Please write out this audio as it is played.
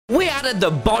added the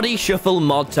body shuffle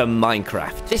mod to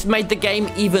Minecraft. This made the game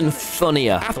even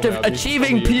funnier. After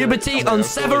achieving puberty on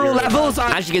several levels,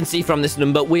 as you can see from this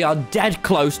number, we are dead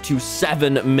close to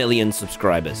 7 million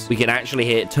subscribers. We can actually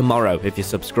hit it tomorrow if you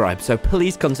subscribe, so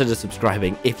please consider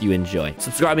subscribing if you enjoy.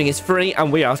 Subscribing is free,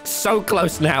 and we are so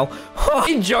close now.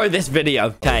 Enjoy this video.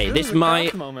 Okay, this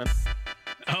might...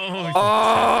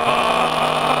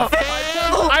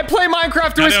 I play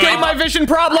Minecraft to escape my vision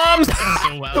problems.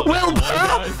 Wilbur!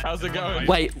 How's it going?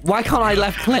 Wait, why can't I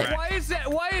left click? Why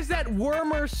is that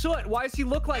Wilbur Soot? Why does he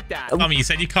look like that? Tommy, you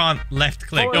said you can't left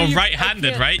click. Oh, You're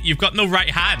right-handed, right? You've got no right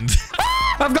hand.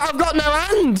 I've got no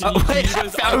hand. Oh, wait,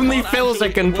 only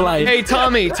Philza can play. Hey,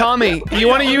 Tommy, you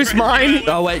want to use mine?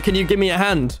 Oh, wait, can you give me a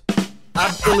hand?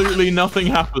 Absolutely nothing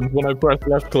happens when I press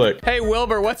left click. Hey,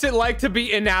 Wilbur, what's it like to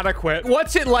be inadequate?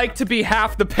 What's it like to be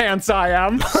half the pants I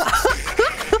am?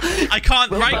 I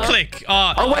can't right-click.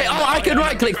 Oh, wait. Oh, I can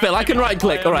right-click, Phil. I can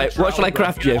right-click. All right. What shall I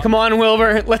craft you? Come on,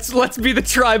 Wilbur. Let's be the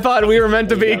tripod we were meant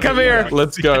to be. Come here.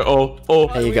 Let's go.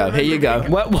 Here you go. Here you go.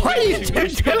 What are you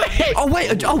doing? Oh,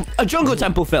 wait. A jungle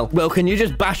temple, Phil. Will, can you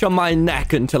just bash on my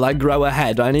neck until I grow a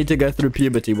head? I need to go through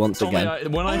puberty once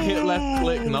again. When I hit left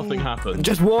click, nothing happens.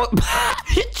 Just walk.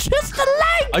 It's just a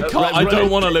leg. I can't. I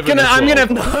don't want to live in this I'm gonna.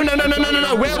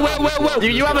 No. Will.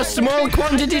 You have a small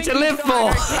quantity to live for.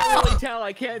 I can't really tell.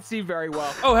 I can't see very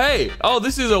well. Oh, hey. Oh,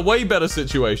 this is a way better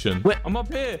situation. Wait. I'm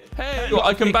up here. Hey,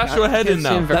 I can bash your head in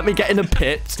now. Let me get in a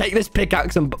pit. Take this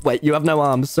pickaxe and... Wait, you have no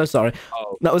arms. So sorry.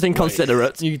 Oh, that was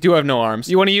inconsiderate. You do have no arms.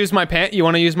 You want to use my pant? You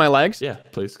want to use my legs? Yeah,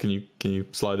 please. Can you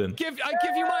slide in? I give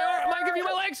you my arm. I give you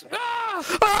my legs.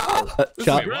 Ah!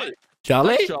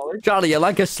 Charlie, you're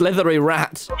like a slithery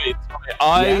rat.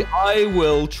 I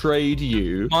will trade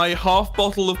you my half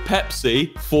bottle of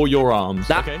Pepsi for your arms.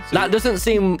 That doesn't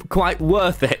seem quite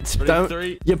worth it.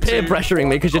 You're peer pressuring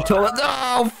me because you're taller.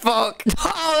 Oh, fuck.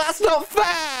 Oh, that's not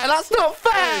fair. That's not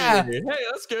fair. Hey,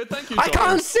 that's good. Thank you, I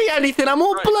can't see anything. I'm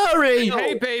all blurry.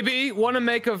 Hey, baby. Want to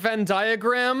make a Venn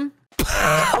diagram?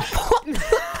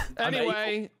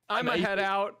 Anyway, I'm a head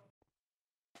out.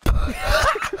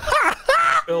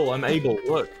 Phil, I'm able.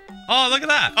 Look. Oh, look at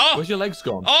that. Oh. Where's your legs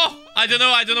gone? Oh, I don't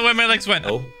know where my legs went.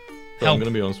 Oh. Phil, I'm going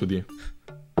to be honest with you.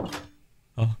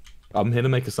 Oh. I'm here to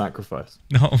make a sacrifice.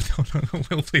 No,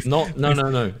 Will, please. No. I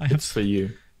have... It's for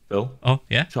you, Phil. Oh,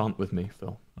 yeah? Chant with me,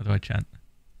 Phil. What do I chant?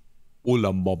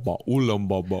 Oolam baba, oolam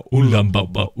baba, oolam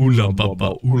baba, oolam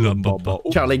baba, oolam baba.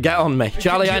 Charlie, get on me.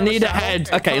 Charlie, I need a head.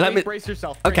 Okay, let me... Brace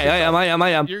yourself. Okay, I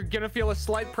am. You're gonna feel a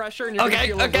slight pressure and you're gonna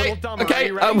feel a little dumber. Okay,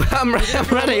 I'm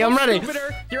ready.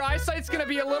 Stupider. Your eyesight's gonna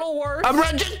be a little worse. I'm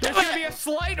ready. There's gonna be a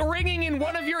slight ringing in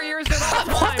one of your ears at all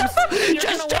times.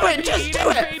 Just do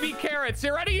it. Baby carrots.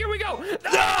 You ready? Here we go.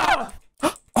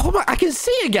 Oh my, I can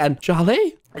see again.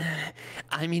 Charlie?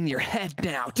 I'm in your head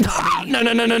now, Tommy. No.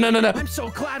 I'm so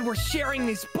glad we're sharing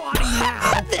this body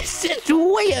now. This is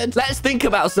weird. Let's think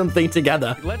about something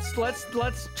together. Let's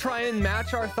try and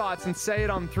match our thoughts and say it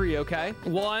on 3, okay?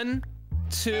 1,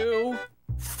 2,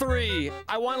 3.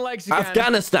 I want legs again.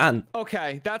 Afghanistan.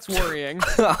 Okay, that's worrying.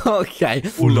 Okay.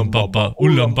 Oolam baba,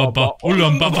 oolam baba,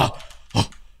 oolam baba.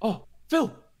 Oh,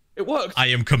 Phil. It worked. I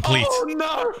am complete. Oh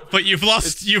no! But you've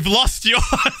lost yours.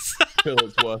 Phil,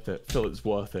 it's worth it. Phil, it's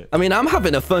worth it. I mean, I'm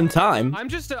having a fun time. I'm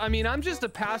just a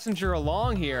passenger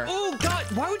along here. Oh God,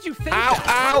 why would you think that?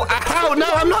 Ow!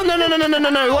 No, I'm not. No!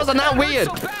 It wasn't that weird.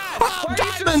 So Oh,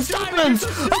 diamonds!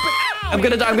 I'm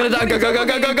gonna die. Go.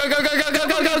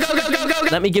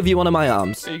 Let me give you one of my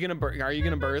arms. Are you gonna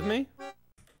birth me?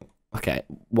 Okay,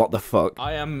 what the fuck?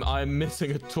 I'm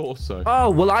missing a torso. Oh,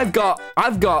 well,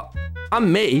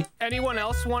 I'm me. Anyone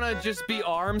else want to just be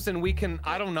arms and we can,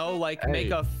 I don't know, like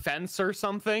make a fence or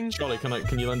something? Charlie,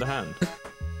 can you lend a hand?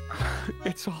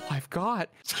 It's all I've got.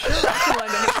 Sure, I can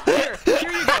lend a hand.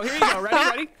 Here you go.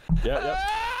 Ready? Yeah.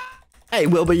 Hey,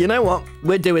 Wilbur, you know what?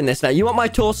 We're doing this now. You want my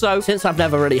torso? Since I've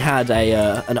never really had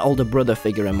an older brother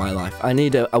figure in my life, I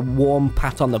need a warm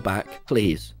pat on the back,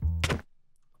 please.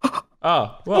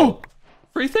 Well,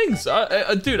 3 things.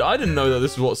 Dude, I didn't know that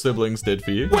this is what siblings did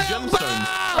for you. Gemstones.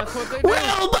 That's what they do.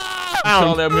 Wilbur!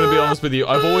 Charlie, I'm gonna be honest with you.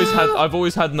 I've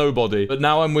always had nobody, but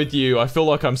now I'm with you. I feel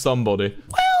like I'm somebody.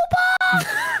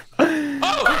 Wilbur!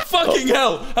 Oh, fucking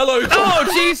hell! Hello, Tom. Oh,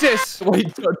 Jesus!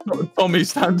 Wait, Tommy,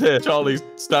 stand here. Charlie,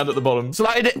 stand at the bottom.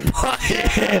 Slide it.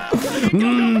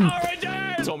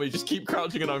 Tommy, just keep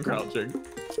crouching and uncrouching.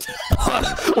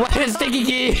 Where's Sticky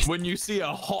Key? When you see a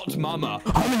hot mama,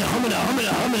 I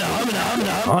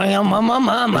am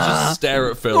mama. just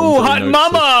stare at Phil. Oh, hot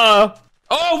mama!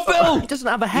 Oh, Phil! He doesn't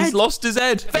have a head. He's lost his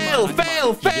head.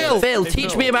 Phil,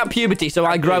 teach me about puberty so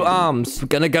I grow arms. I'm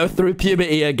gonna go through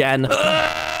puberty again.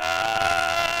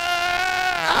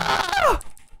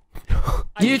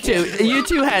 You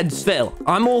two heads, Phil.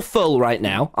 I'm all full right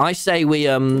now. I say we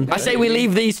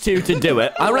leave these two to do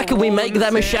it. I reckon we make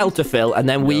them a shelter, Phil, and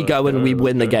then we go and we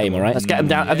win the game, all right? Let's get them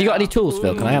down. Have you got any tools,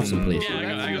 Phil? Can I have some, please?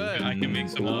 I can make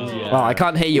some more. Well, I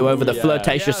can't hear you over the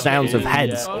flirtatious sounds of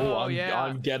heads.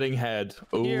 I'm getting head.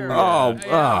 Here, Oh,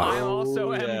 I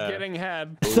also am getting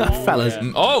head. Fellas.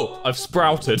 Oh, I've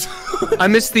sprouted. I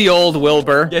miss the old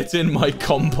Wilbur. Get in my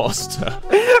composter.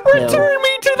 Return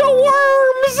me to the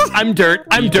worms. I'm dirt.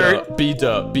 I'm dirt. Be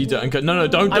dirt. Be dirt. And go. No,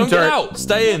 don't get out.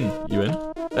 Stay in. You in?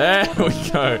 There we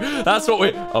go. That's what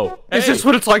we. Oh, Is this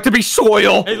what it's like to be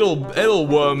soil? Hey, little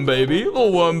worm baby.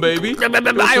 Little worm baby.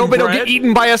 I hope I don't get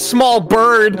eaten by a small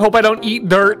bird. Hope I don't eat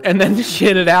dirt and then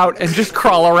shit it out and just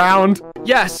crawl around.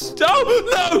 Yes.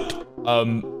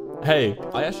 No. Hey,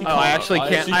 I actually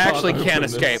can't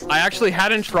escape. I actually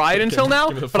hadn't tried until now,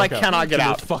 but I cannot get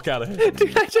out. Get the fuck out of here.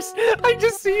 Dude, I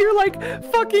just see your like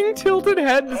fucking tilted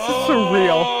head. This is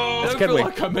surreal. I don't feel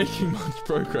like I'm making much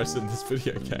progress in this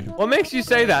video game. What makes you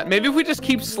say that? Maybe if we just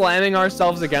keep slamming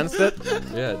ourselves against it.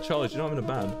 Yeah, Charlie, do you know I'm in a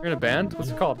band? You're in a band?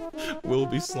 What's it called?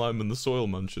 Wilbur Slime and the Soil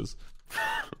Munchers.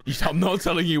 I'm not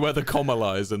telling you where the comma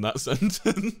lies in that sentence.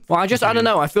 Well, I don't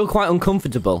know. I feel quite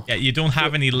uncomfortable. Yeah, you don't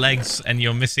have any legs and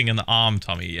you're missing an arm,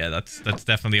 Tommy. Yeah, that's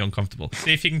definitely uncomfortable.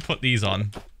 See if you can put these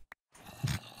on.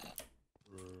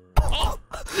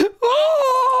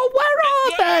 Oh, where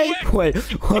are they? Wait,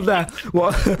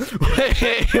 what?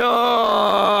 Wait,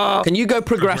 oh. Can you go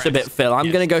progress a bit, Phil?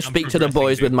 I'm going to go speak to the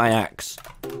boys with my axe.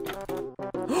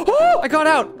 Oh, I got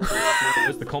out.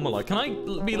 Where's the comma like? Can I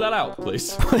be let out,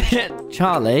 please?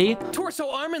 Charlie. Torso,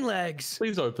 arm, and legs.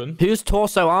 Please open. Who's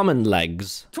torso, arm, and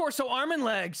legs? Torso, arm, and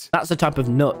legs. That's a type of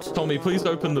nut. Tommy, please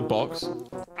open the box.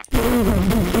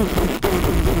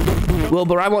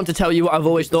 Wilbur, I want to tell you what I've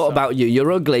always thought about you.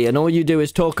 You're ugly, and all you do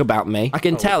is talk about me. I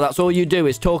can tell that's all you do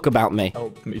is talk about me.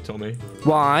 Help me, Tommy.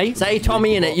 Why? Say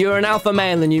TommyInnit. You're an alpha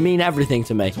male, and you mean everything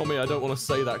to me. Tommy, I don't want to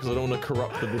say that because I don't want to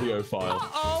corrupt the video file.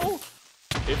 Uh-oh.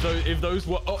 If those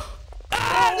were... Oh.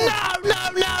 No!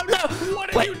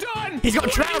 What have you done? He's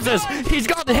got trousers! He's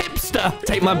got hipster!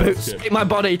 Take my boots! Take my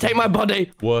body! Take my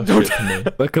body! Worship me.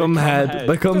 Become head!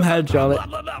 Become head, Charlie.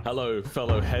 Hello,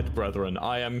 fellow head brethren.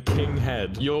 I am King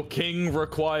Head. Your king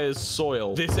requires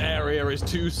soil. This area is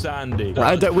too sandy.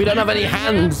 We don't have any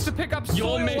hands. To pick up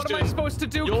soil. What am I supposed to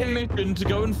do, Your King? mission to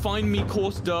go and find me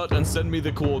coarse dirt and send me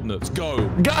the coordinates. Go!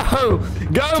 Go!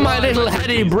 Go, my little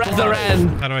heady brethren!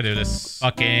 How do I do this?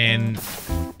 Fucking...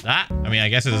 that? I mean, I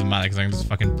guess it doesn't matter because I can just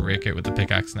fucking break it with the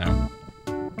pickaxe now.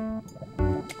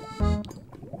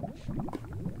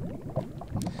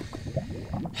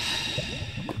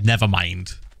 Never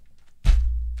mind.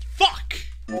 Fuck!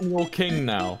 I'm your king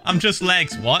now. I'm just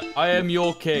legs. What? I am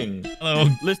your king. Hello.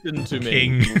 Listen to me.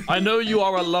 King. I know you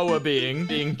are a lower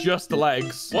being just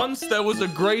legs. Once there was a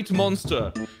great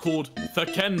monster called the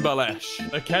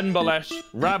Kenbalesh. The Kenbalesh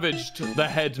ravaged the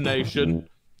head nation.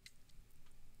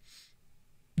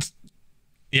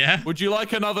 Yeah? Would you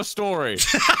like another story?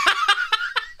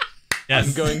 Yes.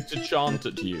 I'm going to chant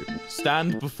at you.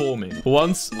 Stand before me.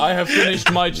 Once I have finished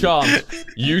my chant,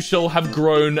 you shall have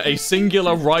grown a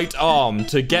singular right arm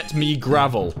to get me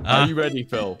gravel. Are you ready,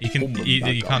 Phil? You can't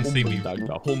see me.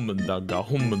 Hummendaga, hummendaga,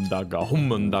 hummendaga,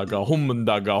 hummendaga,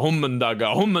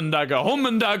 hummendaga, hummendaga,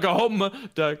 hummendaga,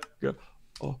 hummendaga.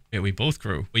 Oh. Yeah, we both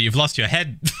grew. Well, you've lost your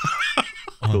head.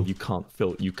 Phil, you can't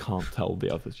tell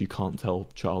the others. You can't tell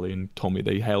Charlie and Tommy.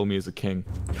 They hail me as a king.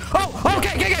 Oh,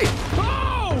 okay. Oh!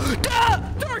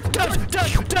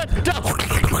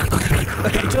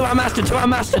 Okay, to our master. Phil,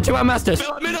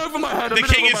 I'm in over my head. The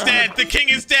king is dead. The king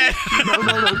is dead.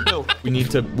 No, Phil. We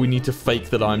need to fake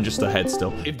that I'm just a head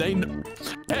still. If they know...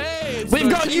 Hey, We've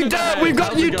got you dirt. We've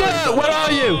got you dirt. Where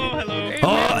are you? Hello.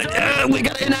 Oh, we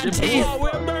got it in our teeth.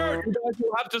 You guys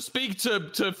will have to speak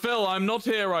to Phil. I'm not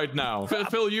here right now.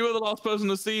 Phil, you are the last person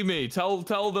to see me.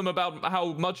 Tell them about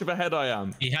how much of a head I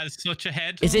am. He has such a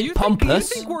head. Is it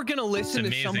pompous? You think we're gonna listen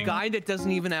to some guy that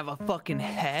doesn't even have a fucking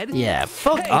head? Yeah,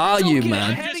 fuck are you,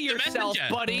 man? Ahead of yourself,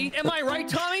 buddy. Am I right,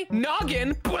 Tommy?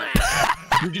 Noggin.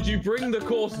 Did you bring the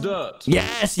coarse dirt?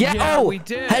 Yes, yeah. Yeah, Oh, we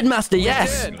did. headmaster,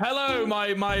 yes. did. Hello,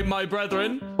 my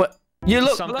brethren. What? You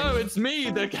look. Hello, it's me,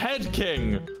 the head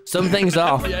king. Something's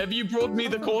off. Yeah, have you brought me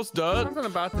the coarse dirt? Something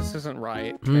about this isn't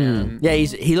right, man. Yeah,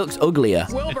 he looks uglier.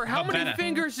 Wilbur, how many better.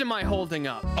 fingers am I holding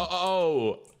up?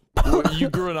 What,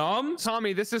 you grew an arm?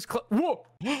 Tommy, this is whoa.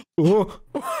 Whoa.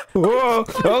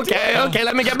 Okay,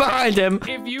 let me get behind him.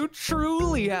 If you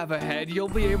truly have a head, you'll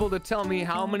be able to tell me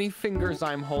how many fingers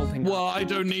I'm holding up. Well, I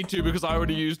don't need to because I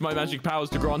already used my magic powers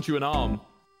to grant you an arm.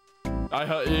 I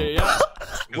heard, yeah.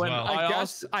 as well.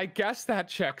 I guess that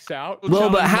checks out.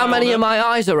 Wilbur, how many of my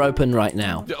eyes are open right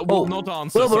now? Well, not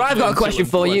answer. Wilbur, I've got a question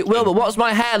for you. Wilbur, what's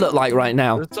my hair look like right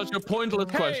now? That's such a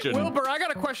pointless question. Wilbur, I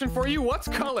got a question for you. What's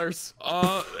colors?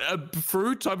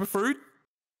 Fruit, type of fruit?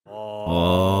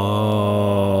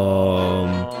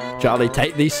 Charlie,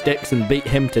 take these sticks and beat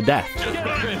him to death.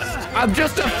 I'm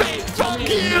just a fake. Fuck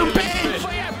you, bitch!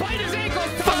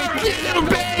 Fuck you,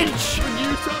 bitch!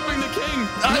 You trapping the king!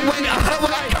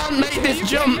 I can't make this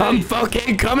jump. I'm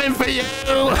fucking coming for you.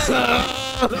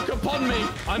 Look upon me.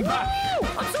 I'm back.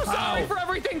 I'm so sorry for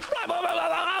everything.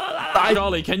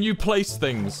 Charlie, can you place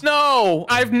things? No,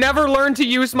 I've never learned to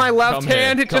use my left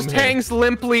hand. It just hangs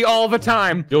limply all the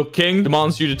time. Your king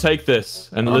demands you to take this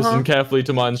and listen carefully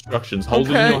to my instructions. Hold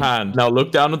it in your hand. Now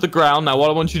look down at the ground. Now what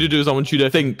I want you to do is I want you to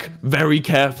think very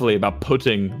carefully about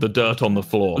putting the dirt on the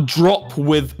floor. Drop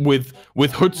with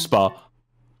chutzpah.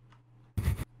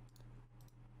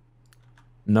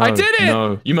 No, I did it!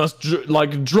 No, you must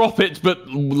drop it, but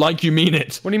like you mean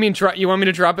it. What do you mean? You want me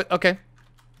to drop it? Okay.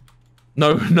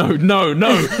 No, not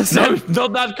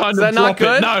that kind of that not drop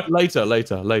good? it. No,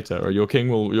 later. Or your king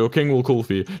will call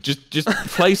for you. Just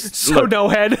place. So no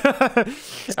head. All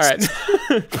right.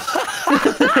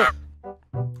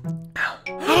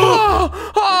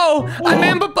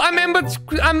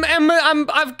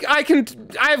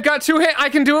 I've got two hands. I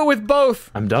can do it with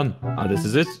both. I'm done. This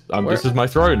is it. This is my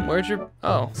throne. Where's your?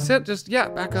 Oh, sit.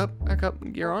 Back up.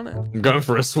 You're on it. I'm going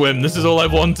for a swim. This is all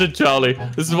I've wanted, Charlie.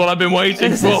 This is what I've been waiting for.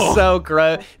 This is so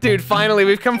gross, dude. Finally,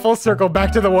 we've come full circle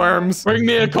back to the worms. Bring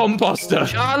me a composter.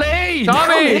 Charlie,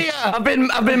 Tommy, here. I've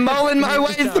been mulling my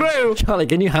way through. Charlie,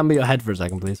 can you hand me your head for a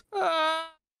second, please?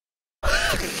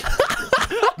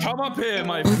 Come up here,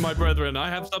 my brethren. I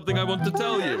have something I want to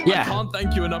tell you. Yeah. I can't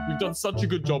thank you enough. You've done such a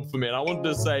good job for me. And I wanted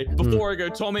to say, before I go,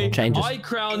 Tommy, Changes. I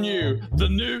crown you the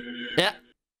new... Yeah.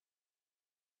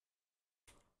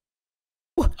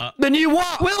 The new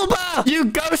what? Wilbur! You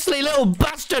ghostly little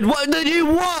bastard! What? The new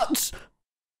what?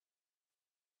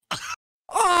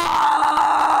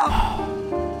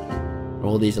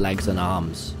 All these legs and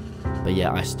arms. But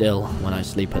yet I still, when I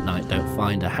sleep at night, don't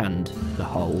find a hand to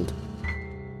hold.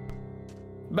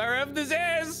 Bearer of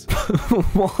disease.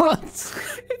 What?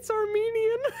 It's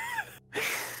Armenian.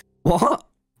 What?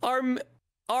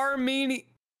 Armenian.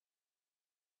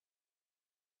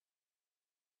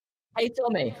 Hey,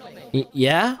 Tommy.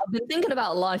 Yeah? I've been thinking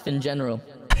about life in general.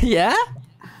 Yeah?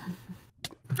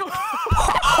 That's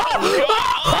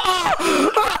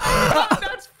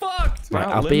fucked. Right,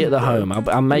 I'll be at the home.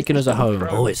 I'm making us a home.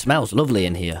 Oh, it smells lovely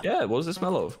in here. Yeah, what does it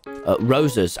smell of?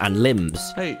 Roses and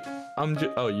limbs. Hey,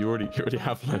 oh, you already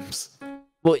have limbs.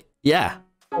 Well, yeah.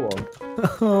 Go on.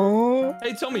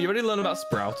 Hey, Tommy, you ready to learn about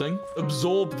sprouting?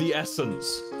 Absorb the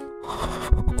essence.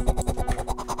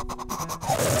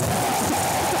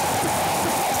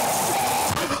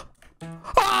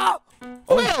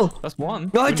 Will! That's one.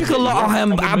 No, I took a lot. I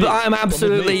am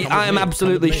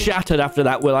absolutely shattered after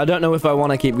that, Will. I don't know if I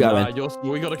want to keep going.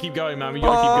 We gotta keep going, man. We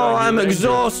gotta keep going. I'm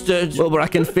exhausted. Wilbur, I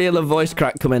can feel a voice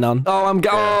crack coming on. Oh, I'm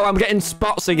getting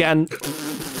spots again.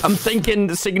 I'm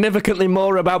thinking significantly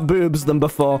more about boobs than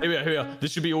before. Here we are.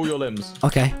 This should be all your limbs.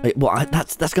 Okay. Wait, well,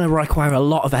 that's going to require a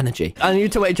lot of energy. I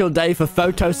need to wait till day for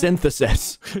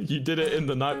photosynthesis. You did it in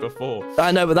the night before.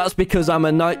 I know, but that's because I'm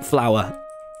a night flower.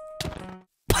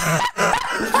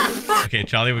 Okay,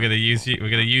 Charlie, we're gonna use you.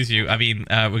 I mean,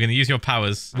 we're gonna use your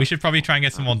powers. We should probably try and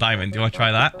get some more diamond. Do you want to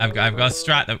try that? I've got a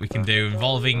strat that we can do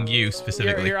involving you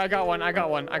specifically. Here, I got one.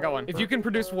 If you can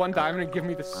produce one diamond and give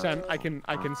me the scent, I can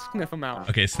sniff them out.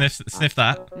 Okay, sniff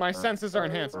that. My senses are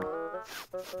enhanced.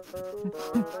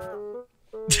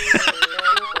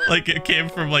 Like it came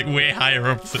from like way higher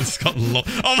up, so it's got low.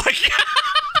 Oh my god!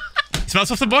 You smell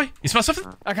something, boy? You smell something?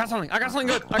 I got something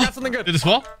good. Through this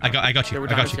wall? I got you. There were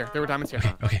diamonds here. There were diamonds here.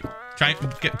 Okay. Try and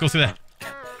go through there.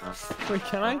 Wait,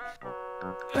 can I?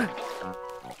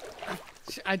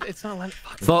 It's not letting.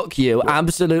 Fuck you.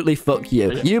 Absolutely fuck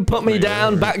you. You put me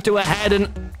down, back to a head,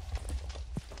 and...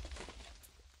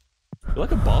 You're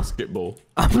like a basketball.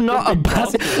 I'm not a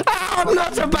basketball. I'm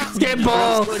not a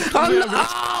basketball.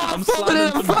 I'm falling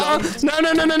in the floor. No.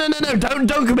 Don't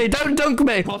dunk me. Don't dunk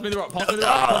me. Pass me the rock.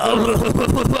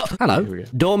 Hello.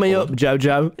 Door me up,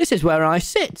 Jojo. This is where I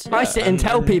sit. I sit and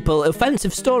tell people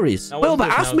offensive stories. Wilbur,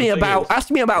 ask me about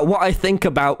what I think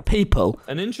about people.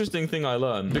 An interesting thing I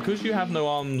learned. Because you have no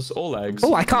arms or legs.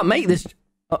 Oh, I can't make this.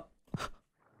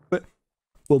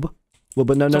 Wilbur.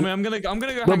 Wilbur, no. Tommy, I'm gonna go.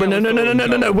 Wilbur, no.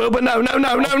 Wilbur, no.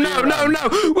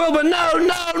 Wilbur,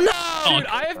 no. Dude,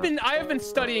 I have been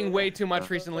studying way too much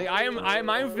recently.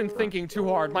 I've been thinking too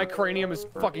hard. My cranium is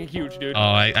fucking huge, dude.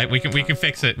 Oh, we can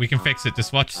fix it. We can fix it.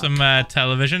 Just watch some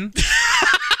television.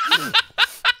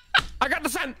 I got the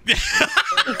scent.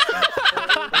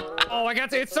 Oh, I got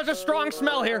to. It's such a strong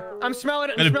smell here. I'm smelling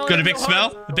it. Got a big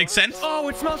smell? A big scent? Oh,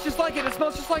 it smells just like it. It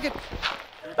smells just like it.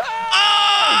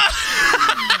 Ah!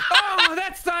 Oh,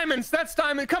 that's Simon's. That's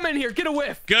Simon. Come in here. Get a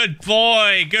whiff. Good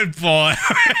boy. Good boy.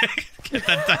 Get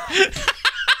that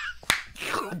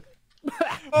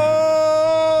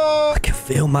I can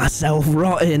feel myself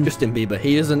rotting. Justin Bieber,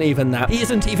 he isn't even that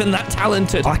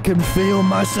talented. I can feel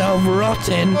myself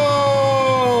rotting.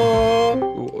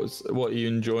 What are you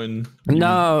enjoying?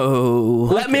 No.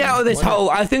 Let me out of this hole.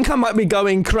 I think I might be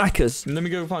going crackers. Let me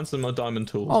go find some diamond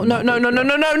tools. Oh, no,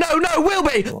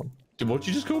 Wilby. What'd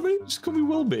you just call me? Just call me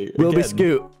Wilby. Wilby Again.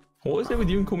 Scoot. What is it with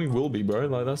you and call me Wilby, bro?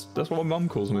 Like, that's what my mum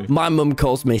calls me. My mum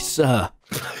calls me Sir.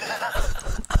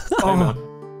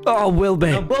 Oh,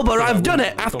 Wilby. Wilbur, I've done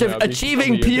it. After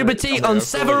achieving puberty on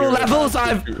several levels,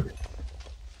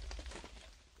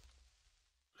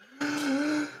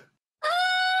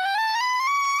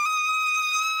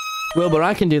 Wilbur,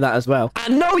 I can do that as well. I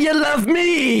know you love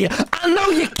me. I know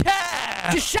you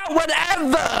care. Just shout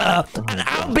whatever, and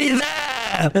I'll be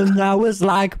there. And I was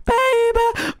like, baby,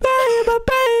 oh,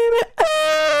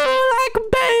 like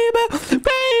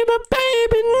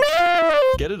baby, no.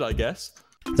 Get it, I guess.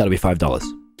 That'll be $5.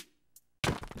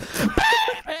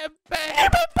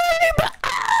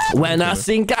 When I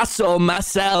think I saw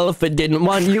myself, I didn't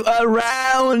want you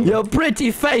around. Your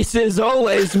pretty faces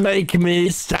always make me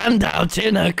stand out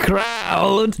in a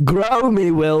crowd. Grow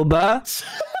me, Wilbur.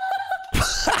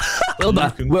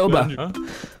 Wilbur.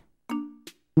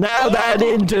 Now that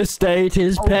interstate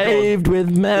is paved with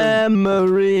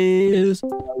memories.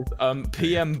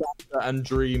 PM and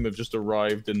Dream have just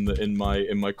arrived in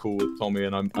my call with Tommy,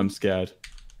 and I'm scared.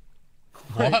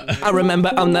 What? I remember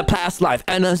on the past life,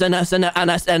 and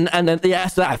the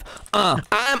S life.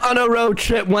 I'm on a road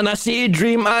trip. When I see a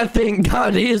Dream, I think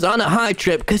God, he's on a high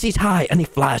trip, because he's high and he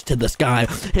flies to the sky.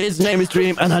 His name is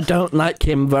Dream, and I don't like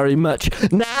him very much.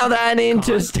 Now that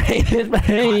interstate is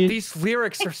paid. These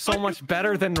lyrics are so much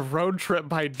better than Road Trip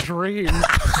by Dream.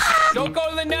 Don't go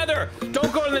to the nether.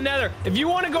 Don't go to the nether. If you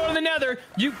want to go to the nether,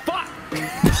 you fuck.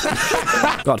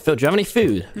 God, Phil, do you have any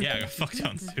food? Yeah, I got fucked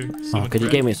on too. Oh, could you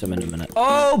give me some in a minute?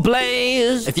 Oh,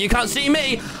 Blaze! If you can't see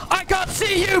me, I can't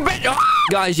see you, bitch! Oh.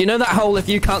 Guys, you know that whole if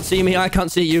you can't see me, I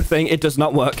can't see you thing? It does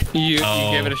not work. You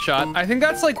give it a shot. I think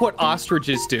that's like what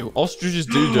ostriches do. Ostriches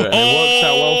do it, and it works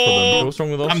out well for them. What's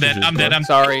wrong with ostriches? I'm dead. I'm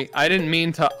sorry. I didn't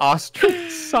mean to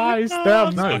ostracize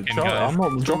them. No, Charlie, I'm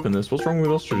not dropping this. What's wrong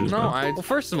with ostriches? No, man? well,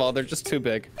 first of all, they're just too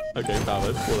big. Okay,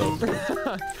 valid. What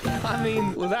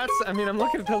else? I'm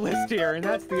looking at the list here, and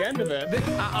that's the end of it.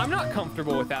 I'm not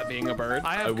comfortable with that being a bird.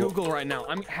 I have Google right now.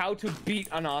 How to beat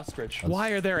an ostrich. Why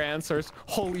are there answers?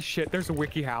 Holy shit, there's a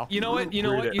WikiHow. You know what? You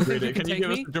think you can take me? Can you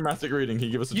give us a dramatic reading? Can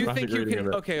you give us a dramatic reading of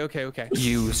it? Okay.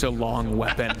 Use a long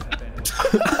weapon.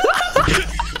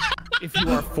 If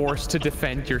you are forced to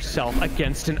defend yourself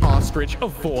against an ostrich,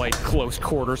 avoid close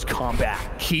quarters combat.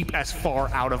 Keep as far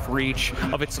out of reach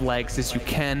of its legs as you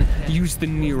can. Use the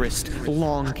nearest,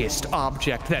 longest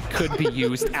object that could be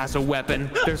used as a weapon.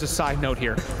 There's a side note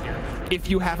here. If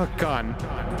you have a gun,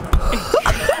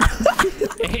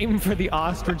 aim for the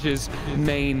ostrich's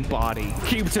main body.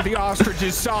 Keep to the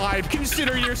ostrich's side.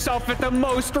 Consider yourself at the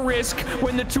most risk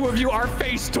when the two of you are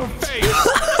face to face.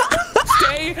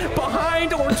 Stay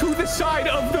behind or to the side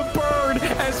of the bird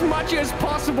as much as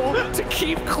possible to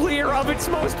keep clear of its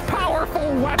most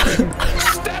powerful weapon.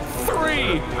 Step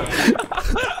 3.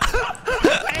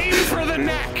 Aim for the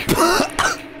neck.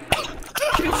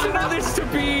 Consider this to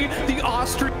be the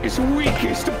ostrich's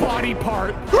weakest body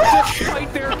part,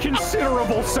 despite their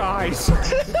considerable size.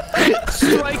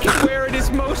 Strike it where it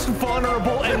is most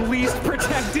vulnerable and least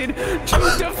protected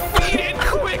to defeat it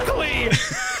quickly.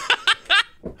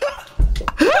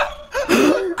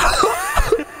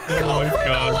 Oh my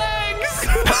God. Legs!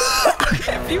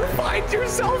 If you find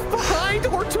yourself behind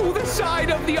or to the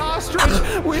side of the ostrich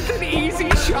with an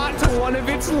easy shot to one of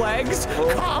its legs,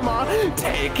 comma,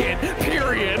 take it,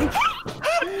 period.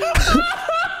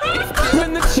 If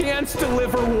given the chance,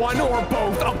 deliver one or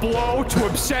both a blow to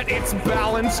upset its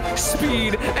balance,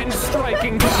 speed, and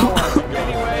striking power.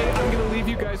 Anyway, I'm gonna leave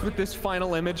you guys with this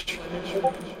final image.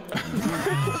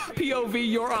 POV,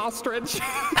 your ostrich.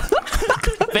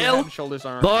 Phil,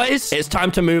 boys, it's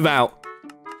time to move out.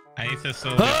 I need to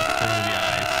solve it through the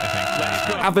eyes, I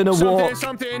think. Having a walk.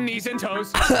 Something, knees and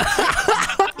toes.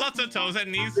 Lots and toes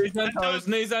and knees. Knees and toes,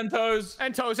 knees and toes.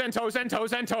 And toes and toes and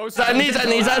toes and toes. And knees and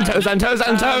knees and toes and toes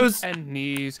and toes. And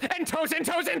knees. And toes and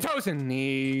toes and toes and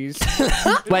knees.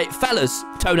 Wait, fellas,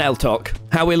 toenail talk.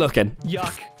 How we looking?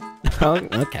 Yuck. Oh,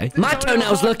 okay. My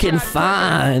toenail's looking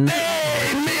fine.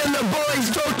 Hey, me and the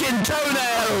boys talking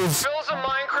toenails. Philza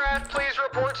Minecraft, please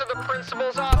report to the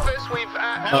principal's office. We've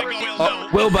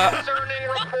Wilbur. concerning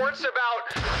reports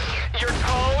about your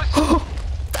toes.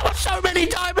 There were so many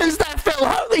diamonds there, Phil.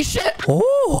 Holy shit.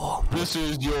 Oh. This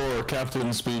is your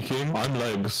captain speaking. I'm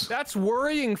Legs. That's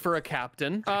worrying for a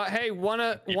captain. Hey,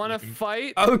 wanna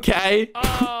fight? Okay.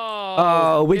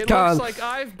 Oh, we can't. Looks like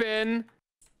I've been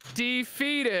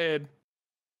defeated.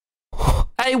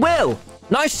 Hey, Will.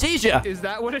 Nice seizure. Is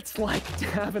that what it's like to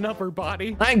have an upper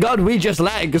body? Thank God we just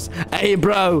legs. Hey,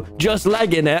 bro, just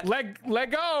legging it.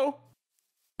 Let go.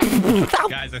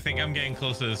 Guys, I think I'm getting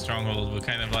closer to the stronghold. We're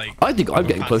kind of like... I think I'm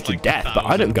getting close to death, but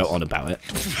I don't go on about it.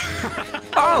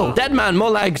 Oh, dead man, more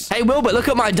legs. Hey, Wilbur, look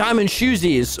at my diamond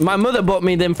shoesies. My mother bought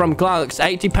me them from Clark's.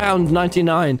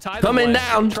 £80.99. Coming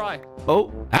down. Try.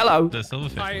 Oh, hello. The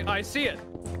silverfish. I see it.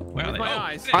 Where are they? my Oh,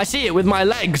 eyes. I see it with my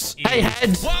legs. Hey,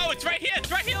 head. Whoa, it's right here.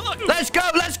 It's right here. Look. Let's go.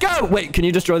 Let's go. Wait, can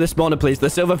you destroy this spawner, please? The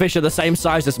silverfish are the same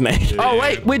size as me. Oh,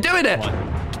 wait, we're doing it.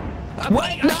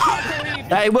 What? No.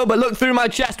 Hey, Wilbur, look through my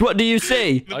chest. What do you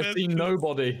see? I see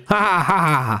nobody. Ha ha ha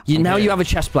ha. Now you have a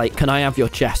chest plate. Can I have your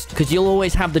chest? Because you'll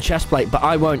always have the chest plate, but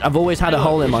I won't. I've always had a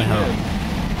hole in my heart.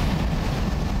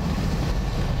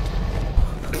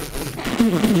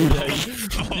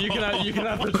 You can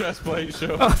have the chest plate,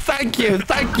 sure. Oh, thank you.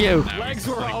 Thank you. Legs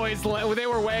were always, they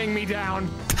were weighing me down.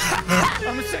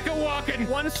 I'm sick of walking.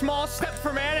 One small step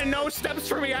for man and no steps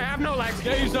for me. I have no legs.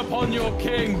 Gaze upon your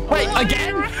king. Wait,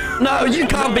 again? No, you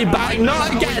can't be back.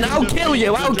 Not again. I'll kill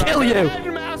you. I'll kill you.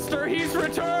 Headmaster, he's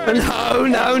returned. No,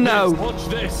 no, no. Watch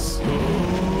this.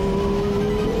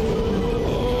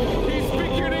 He's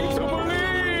beginning to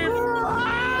believe.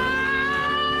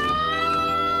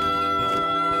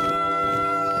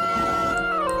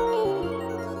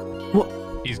 What?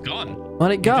 He's gone.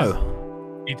 Where'd it go?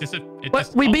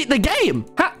 We beat the game.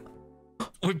 Ha.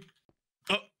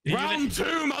 Round 2,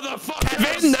 motherfucker.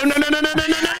 Kevin, no.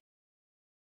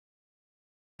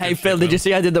 Hey, Phil, did you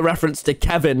see I did the reference to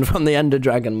Kevin from the Ender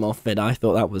Dragon Muffin? I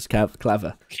thought that was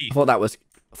clever. Keith. I thought that was...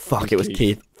 Fuck, it was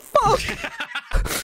Keith. Fuck.